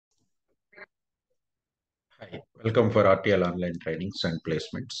Welcome for RTL online trainings and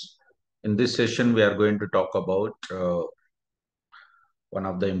placements. In this session, we are going to talk about one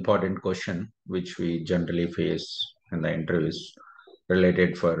of the important question which we generally face in the interviews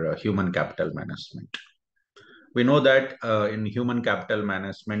related for human capital management. We know that in human capital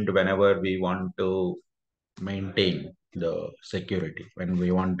management, whenever we want to maintain the security, when we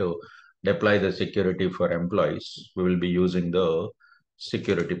want to deploy the security for employees, we will be using the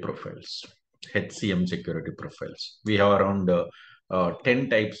security profiles, HCM security profiles. We have around 10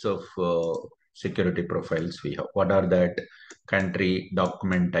 types of security profiles. We have what are that? Country,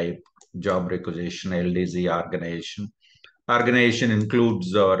 document type, job requisition, LDZ, organization. Organization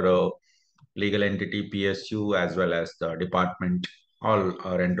includes our legal entity, PSU, as well as the department, all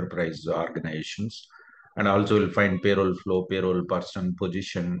our enterprise organizations. And also you'll find payroll flow, payroll person,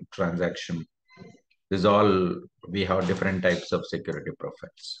 position, transaction. This all we have different types of security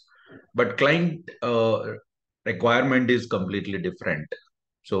profiles. But client requirement is completely different.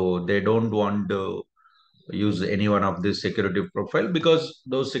 So they don't want to use any one of this security profile because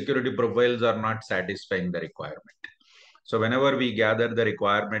those security profiles are not satisfying the requirement. So whenever we gather the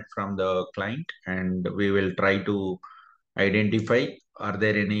requirement from the client and we will try to identify are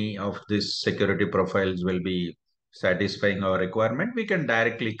there any of these security profiles will be satisfying our requirement, we can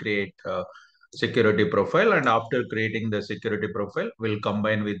directly create a security profile, and after creating the security profile, we'll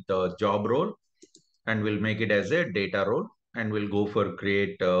combine with the job role and we'll make it as a data role, and we'll go for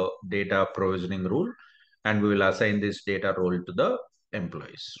create a data provisioning rule, and we will assign this data role to the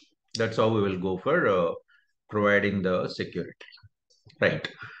employees. That's how we will go for providing the security, right?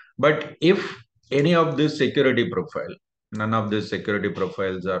 But if any of this security profile, none of these security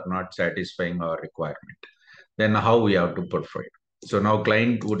profiles are not satisfying our requirement, then how we have to provide? So now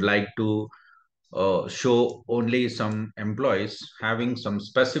client would like to show only some employees having some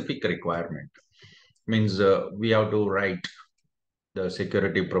specific requirement. Means we have to write the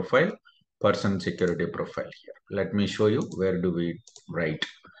security profile, person security profile here. Let me show you where do we write.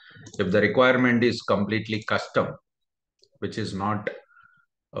 If the requirement is completely custom, which is not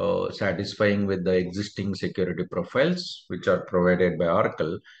satisfying with the existing security profiles which are provided by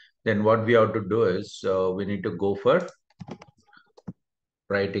Oracle, then what we have to do is we need to go for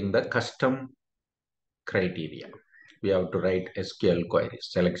writing the custom criteria. We have to write SQL queries,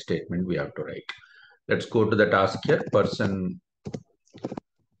 select statement we have to write. Let's go to the task here, person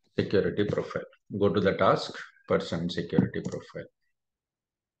security profile. Go to the task, person security profile.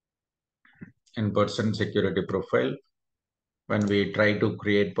 In person security profile, when we try to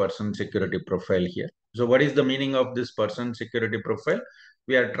create person security profile here. So what is the meaning of this person security profile?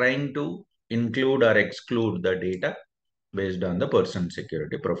 We are trying to include or exclude the data based on the person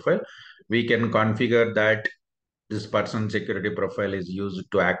security profile. We can configure that this person security profile is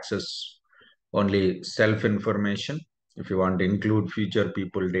used to access only self information. If you want to include future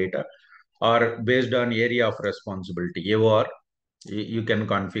people data, or based on area of responsibility, AOR, you can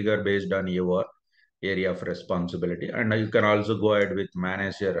configure based on AOR, area of responsibility, and you can also go ahead with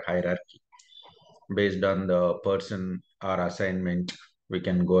manager hierarchy based on the person or assignment. We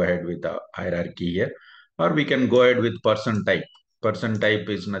can go ahead with the hierarchy here, or we can go ahead with person type. Person type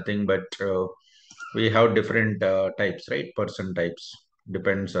is nothing but we have different types, right? Person types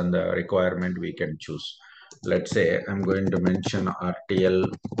depends on the requirement we can choose. Let's say I'm going to mention RTL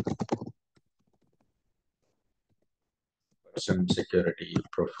person security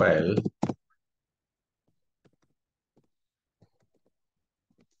profile.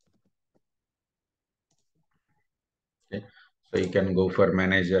 Okay. So you can go for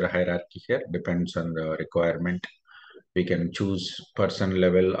manager hierarchy here, depends on the requirement. We can choose person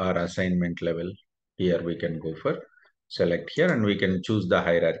level or assignment level. Here we can go for select here, and we can choose the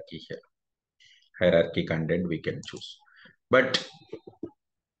hierarchy here. Hierarchy content we can choose. But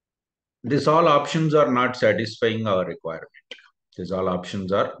these all options are not satisfying our requirement. These all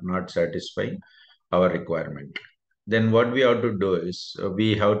options are not satisfying our requirement. Then what we have to do is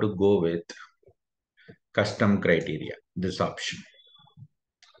we have to go with custom criteria, this option.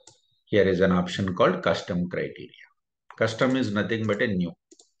 Here is an option called custom criteria. Custom is nothing but a new.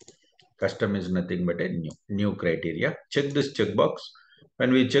 Custom is nothing but a new criteria. Check this checkbox.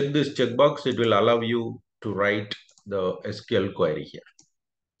 When we check this checkbox, it will allow you to write the SQL query here.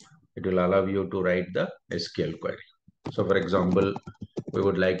 It will allow you to write the SQL query. So for example, we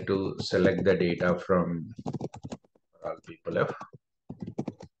would like to select the data from all people F.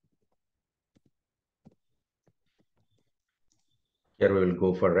 Here we will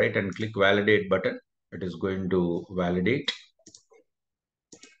go for right and click validate button. It is going to validate.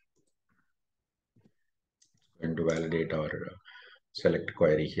 It's going to validate our select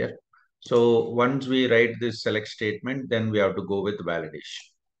query here. So once we write this select statement, then we have to go with validation,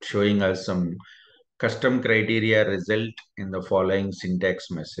 showing us some custom criteria result in the following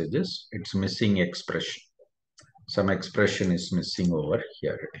syntax messages. It's missing expression. Some expression is missing over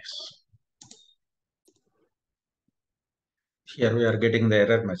here. It is. Here we are getting the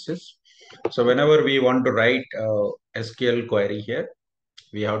error message. So whenever we want to write SQL query here,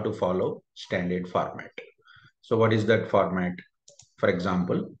 we have to follow standard format. So what is that format? For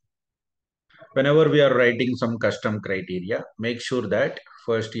example, whenever we are writing some custom criteria, make sure that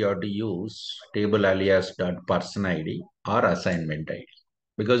first you have to use table alias dot person ID or assignment ID,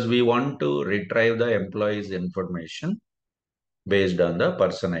 because we want to retrieve the employee's information based on the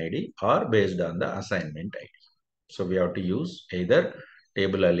person ID or based on the assignment ID. So we have to use either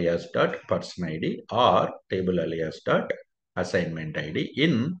table alias dot person ID or table alias dot assignment ID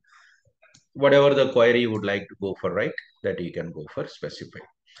in whatever the query you would like to go for, right? That you can go for specify.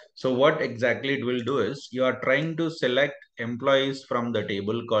 So what exactly it will do is you are trying to select employees from the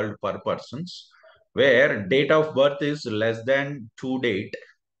table called per persons, where date of birth is less than to date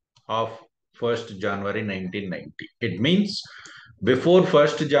of 1st January 1990. It means before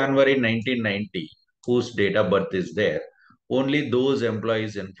 1st January 1990, whose date of birth is there, only those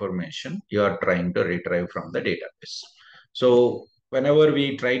employees' information you are trying to retrieve from the database. So whenever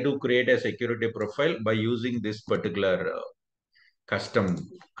we try to create a security profile by using this particular custom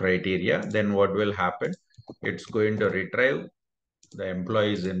criteria, then what will happen? It's going to retrieve the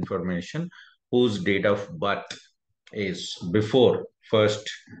employee's information whose date of birth is before 1st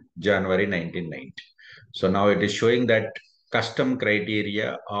January 1990. So now it is showing that custom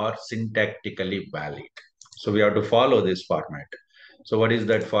criteria are syntactically valid. So we have to follow this format. So what is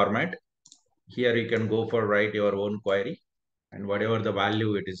that format? Here you can go for write your own query, and whatever the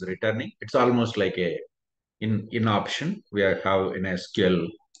value it is returning, it's almost like a in option we have in SQL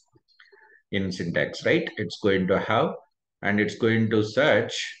in syntax, right? It's going to have, and it's going to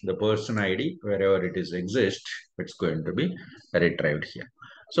search the person ID wherever it is exist. It's going to be retrieved here.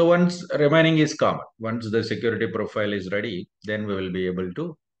 So once remaining is common, once the security profile is ready, then we will be able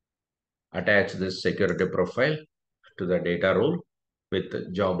to attach this security profile to the data role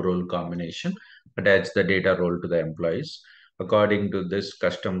with job role combination, attach the data role to the employees. According to this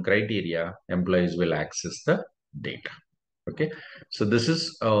custom criteria, employees will access the data. Okay, so this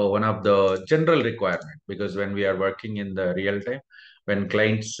is one of the general requirement, because when we are working in the real time, when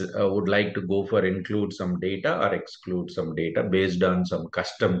clients would like to go for include some data or exclude some data based on some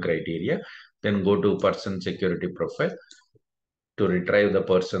custom criteria, then go to person security profile to retrieve the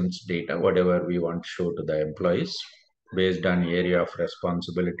person's data, whatever we want to show to the employees based on area of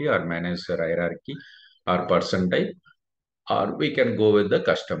responsibility or manager hierarchy or person type, or we can go with the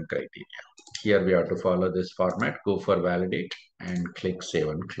custom criteria. Here we have to follow this format, go for validate and click save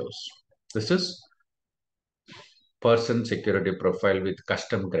and close. This is person security profile with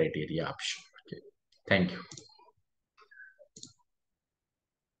custom criteria option. Okay. Thank you.